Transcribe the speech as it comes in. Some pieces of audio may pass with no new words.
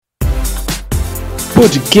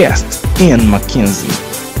Podcast en Mackenzie.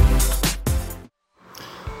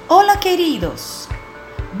 Hola queridos,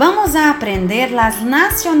 vamos a aprender las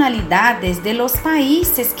nacionalidades de los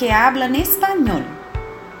países que hablan español.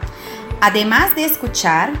 Además de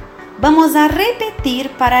escuchar, vamos a repetir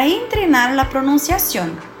para entrenar la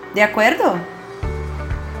pronunciación, ¿de acuerdo?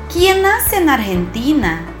 ¿Quién nace en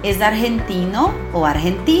Argentina es argentino o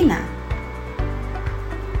argentina?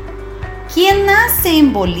 ¿Quién nace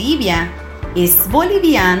en Bolivia es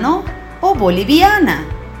boliviano o boliviana?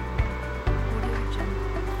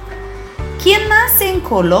 ¿Quién nace en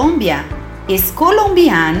Colombia es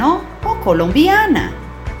colombiano o colombiana?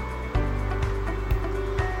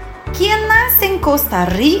 ¿Quién nace en Costa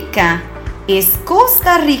Rica es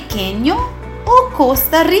costarriqueño o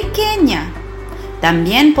costarriqueña?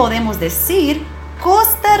 También podemos decir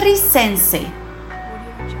costarricense.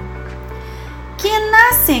 ¿Quién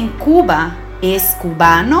nace en Cuba es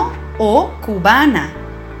cubano o cubana?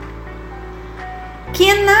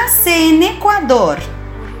 ¿Quién nace en Ecuador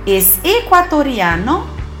es ecuatoriano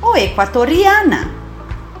o ecuatoriana?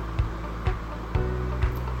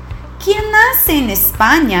 ¿Quién nace en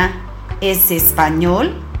España es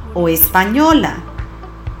español o española?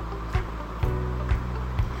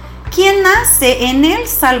 ¿Quién nace en El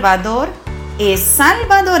Salvador es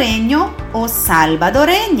salvadoreño o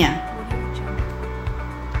salvadoreña?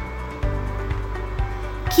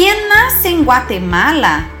 ¿Quién nace en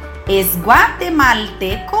Guatemala es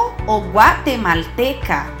guatemalteco o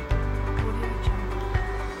guatemalteca?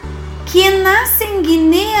 ¿Quién nace en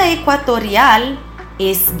Guinea Ecuatorial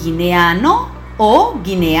es guineano o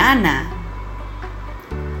guineana?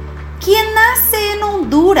 ¿Quién nace en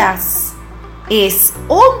Honduras es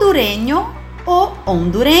hondureño o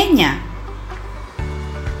hondureña?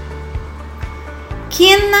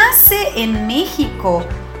 ¿Quién nace en México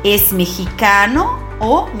es mexicano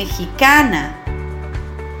o mexicana?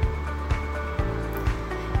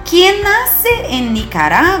 ¿Quién nace en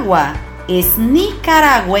Nicaragua es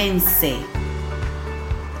nicaragüense?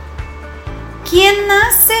 ¿Quién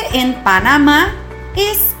nace en Panamá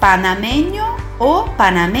es panameño o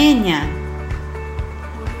panameña?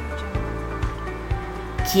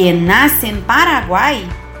 ¿Quién nace en Paraguay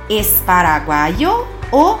es paraguayo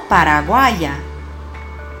o paraguaya?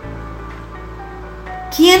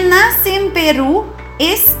 ¿Quién nace en Perú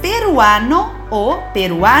es peruano o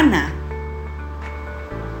peruana?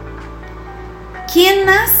 ¿Quién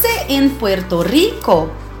nace en Puerto Rico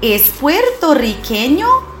es puertorriqueño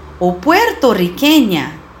o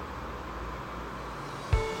puertorriqueña?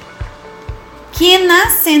 ¿Quién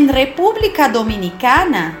nace en República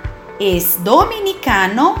Dominicana es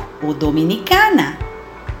dominicano o dominicana?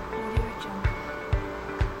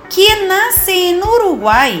 ¿Quién nace en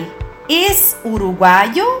Uruguay es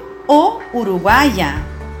uruguayo o uruguaya?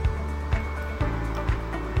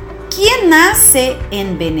 ¿Quién nace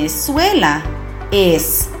en Venezuela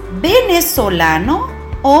es venezolano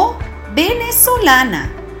o venezolana?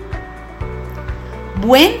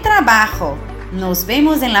 Buen trabajo. Nos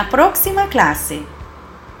vemos en la próxima clase.